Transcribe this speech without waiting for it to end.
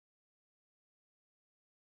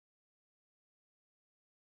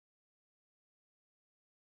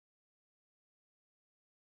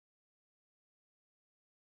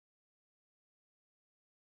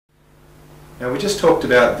Now we just talked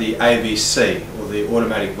about the AVC, or the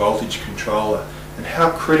automatic voltage controller, and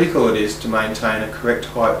how critical it is to maintain a correct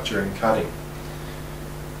height during cutting.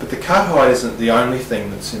 But the cut height isn't the only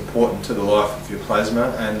thing that's important to the life of your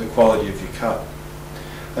plasma and the quality of your cut.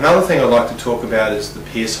 Another thing I'd like to talk about is the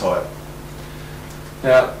pierce height.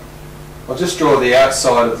 Now, I'll just draw the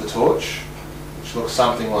outside of the torch, which looks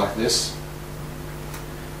something like this.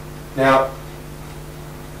 Now,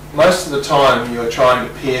 most of the time you're trying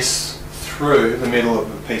to pierce through the middle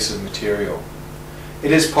of a piece of material.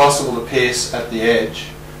 It is possible to pierce at the edge,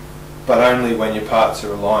 but only when your parts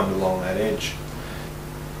are aligned along that edge.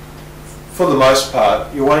 For the most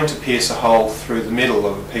part, you're wanting to pierce a hole through the middle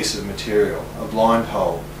of a piece of material, a blind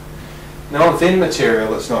hole. Now on thin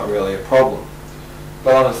material it's not really a problem,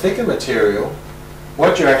 but on a thicker material,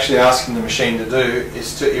 what you're actually asking the machine to do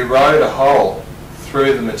is to erode a hole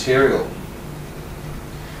through the material.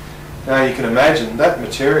 Now you can imagine that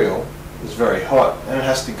material is very hot and it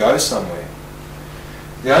has to go somewhere.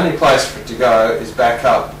 The only place for it to go is back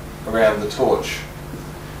up around the torch.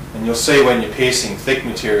 And you'll see when you're piercing thick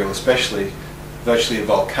material especially, virtually a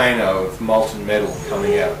volcano of molten metal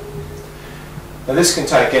coming out. Now this can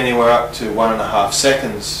take anywhere up to 1.5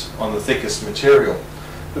 seconds on the thickest material,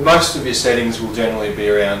 but most of your settings will generally be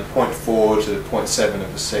around 0.4 to 0.7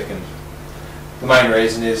 of a second. The main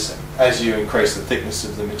reason is, as you increase the thickness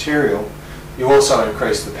of the material, you also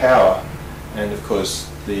increase the power, and of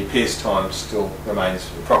course the pierce time still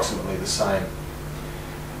remains approximately the same.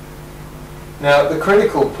 Now the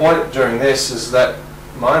critical point during this is that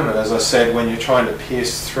moment, as I said, when you're trying to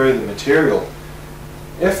pierce through the material.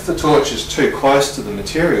 If the torch is too close to the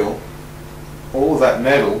material, all of that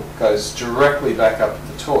metal goes directly back up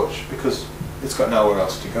the torch because it's got nowhere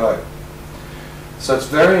else to go. So it's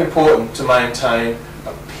very important to maintain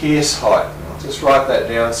a pierce height. I'll just write that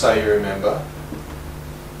down so you remember.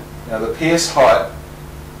 Now the pierce height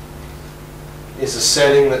is a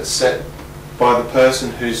setting that's set by the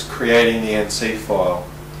person who's creating the NC file.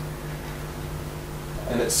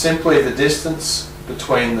 And it's simply the distance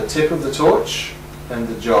between the tip of the torch and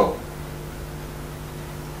the job.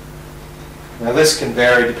 Now this can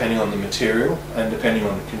vary depending on the material and depending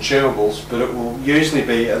on the consumables, but it will usually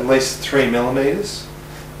be at least 3 millimeters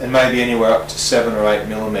and maybe anywhere up to 7 or 8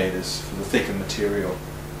 millimeters for the thicker material.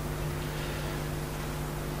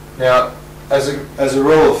 Now, as a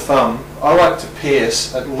rule of thumb, I like to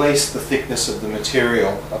pierce at least the thickness of the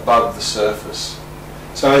material above the surface.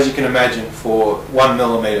 So as you can imagine, for 1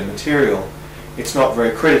 millimeter material, it's not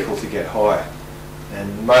very critical to get high.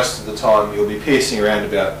 And most of the time you'll be piercing around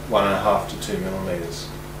about 1.5 to 2 millimeters.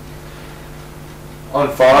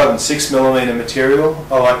 On 5 and 6 millimeter material,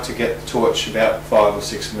 I like to get the torch about 5 or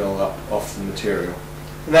 6 mil up off the material.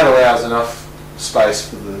 And that allows enough space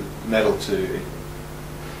for the metal to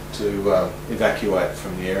evacuate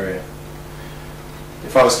from the area.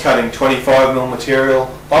 If I was cutting 25 mil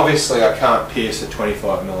material, obviously I can't pierce at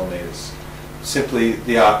 25 millimeters. Simply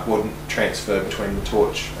the arc wouldn't transfer between the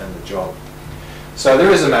torch and the job. So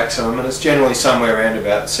there is a maximum, and it's generally somewhere around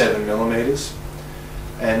about 7 millimeters,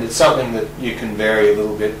 and it's something that you can vary a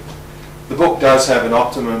little bit. The book does have an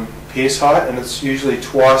optimum pierce height, and it's usually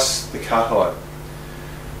twice the cut height.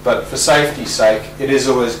 But for safety's sake, it is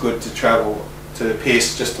always good to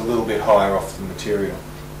pierce just a little bit higher off the material.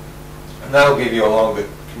 And that'll give you a longer,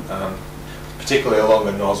 particularly a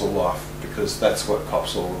longer nozzle life, because that's what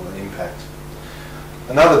cops all of the impact.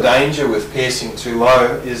 Another danger with piercing too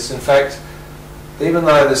low is, in fact, even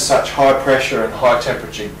though there's such high pressure and high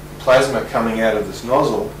temperature plasma coming out of this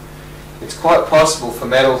nozzle, it's quite possible for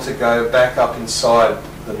metal to go back up inside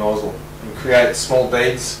the nozzle and create small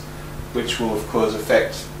beads, which will of course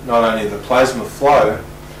affect not only the plasma flow,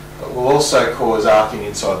 but will also cause arcing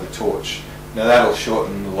inside the torch. Now that'll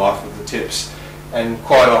shorten the life of the tips, and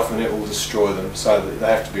quite often it will destroy them, so that they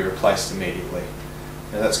have to be replaced immediately.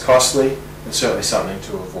 Now that's costly and certainly something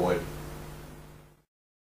to avoid.